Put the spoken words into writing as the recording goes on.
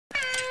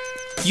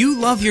You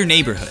love your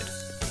neighborhood,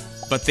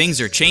 but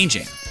things are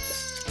changing.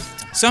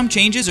 Some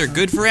changes are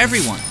good for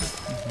everyone,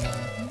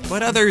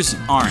 but others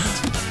aren't.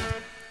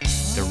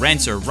 The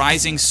rents are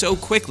rising so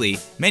quickly,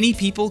 many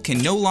people can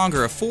no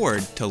longer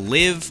afford to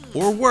live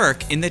or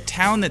work in the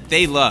town that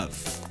they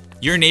love.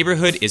 Your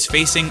neighborhood is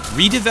facing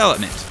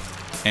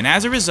redevelopment, and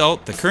as a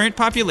result, the current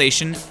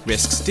population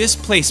risks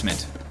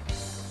displacement.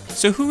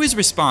 So who is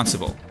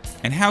responsible,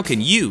 and how can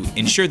you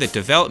ensure that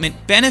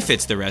development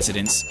benefits the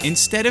residents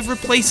instead of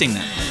replacing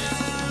them?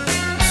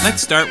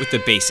 Let's start with the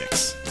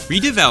basics.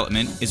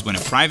 Redevelopment is when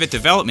a private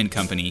development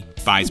company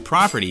buys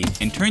property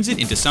and turns it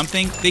into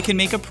something they can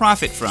make a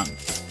profit from.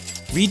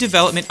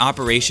 Redevelopment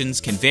operations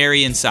can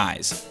vary in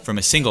size, from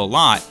a single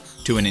lot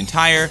to an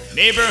entire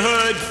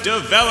neighborhood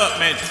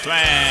development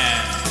plan.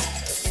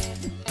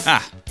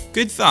 Ah,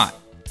 good thought.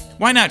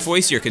 Why not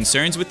voice your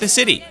concerns with the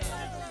city?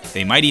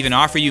 They might even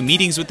offer you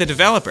meetings with the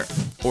developer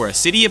or a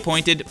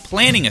city-appointed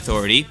planning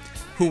authority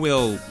who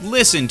will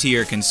listen to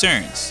your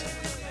concerns.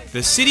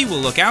 The city will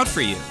look out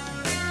for you,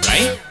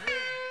 right?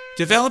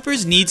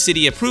 Developers need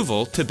city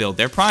approval to build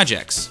their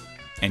projects.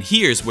 And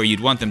here's where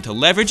you'd want them to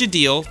leverage a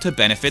deal to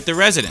benefit the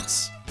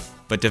residents.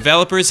 But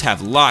developers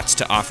have lots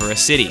to offer a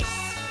city.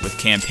 With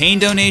campaign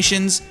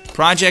donations,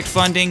 project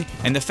funding,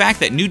 and the fact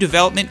that new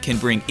development can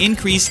bring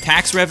increased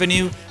tax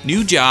revenue,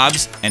 new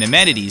jobs, and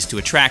amenities to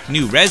attract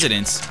new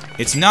residents,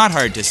 it's not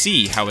hard to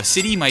see how a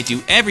city might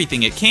do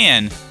everything it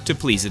can to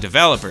please the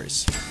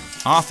developers,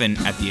 often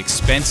at the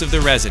expense of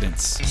the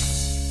residents.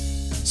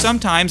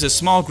 Sometimes a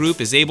small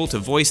group is able to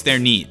voice their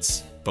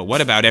needs, but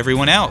what about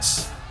everyone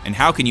else? And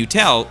how can you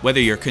tell whether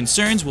your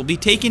concerns will be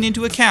taken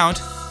into account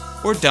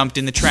or dumped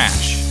in the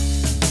trash?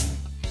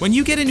 When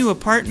you get a new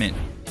apartment,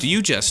 do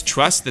you just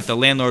trust that the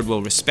landlord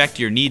will respect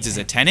your needs as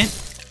a tenant?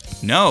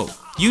 No,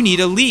 you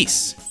need a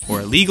lease or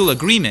a legal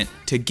agreement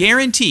to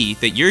guarantee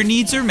that your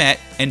needs are met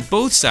and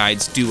both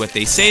sides do what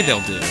they say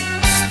they'll do.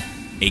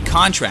 A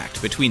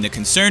contract between the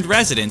concerned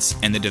residents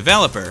and the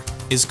developer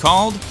is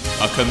called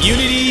a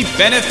Community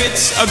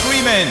Benefits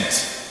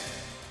Agreement.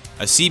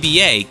 A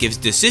CBA gives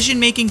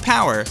decision-making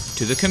power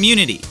to the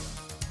community.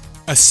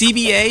 A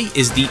CBA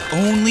is the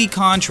only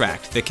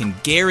contract that can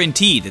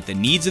guarantee that the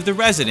needs of the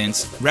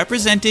residents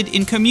represented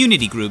in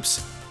community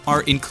groups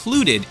are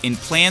included in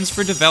plans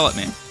for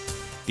development.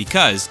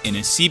 Because in a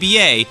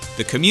CBA,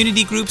 the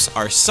community groups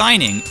are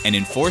signing and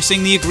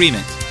enforcing the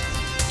agreement.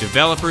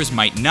 Developers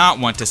might not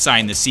want to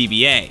sign the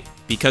CBA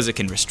because it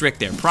can restrict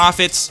their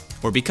profits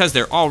or because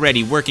they're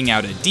already working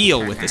out a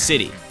deal with the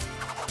city.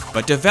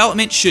 But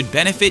development should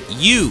benefit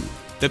you,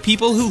 the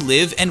people who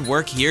live and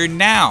work here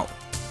now.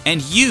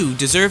 And you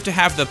deserve to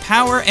have the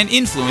power and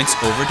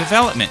influence over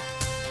development.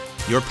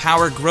 Your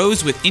power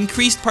grows with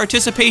increased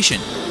participation,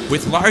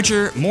 with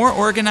larger, more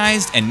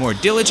organized, and more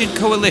diligent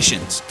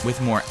coalitions,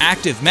 with more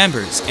active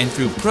members, and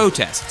through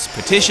protests,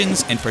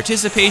 petitions, and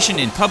participation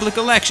in public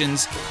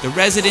elections, the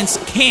residents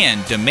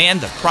can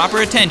demand the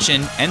proper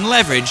attention and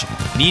leverage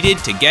needed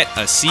to get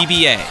a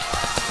CBA.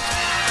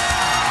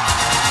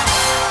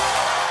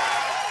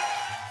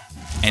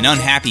 An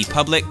unhappy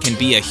public can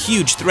be a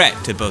huge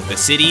threat to both the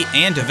city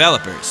and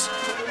developers.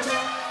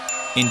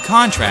 In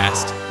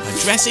contrast,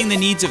 addressing the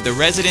needs of the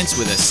residents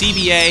with a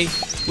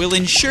CBA will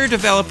ensure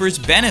developers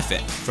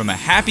benefit from a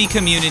happy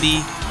community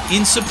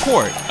in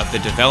support of the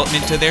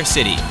development to their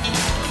city.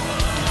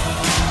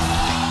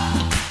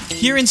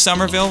 Here in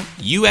Somerville,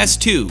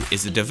 US2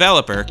 is the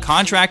developer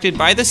contracted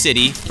by the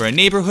city for a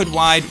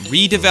neighborhood-wide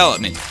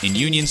redevelopment in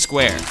Union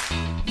Square.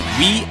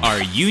 We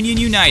are Union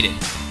United,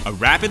 a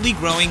rapidly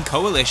growing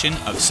coalition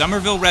of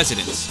Somerville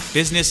residents,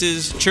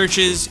 businesses,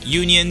 churches,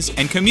 unions,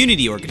 and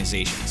community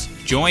organizations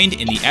joined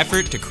in the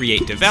effort to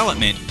create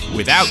development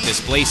without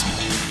displacement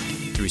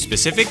through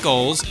specific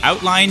goals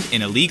outlined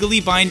in a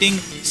legally binding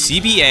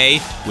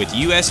CBA with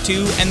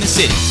US2 and the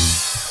city.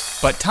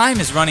 But time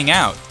is running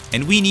out,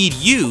 and we need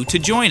you to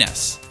join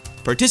us.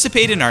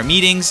 Participate in our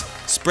meetings,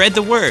 spread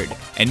the word,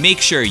 and make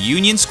sure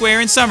Union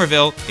Square in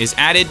Somerville is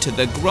added to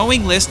the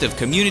growing list of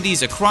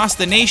communities across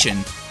the nation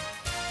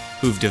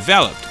who've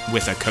developed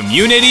with a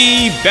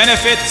Community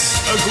Benefits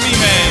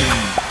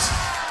Agreement.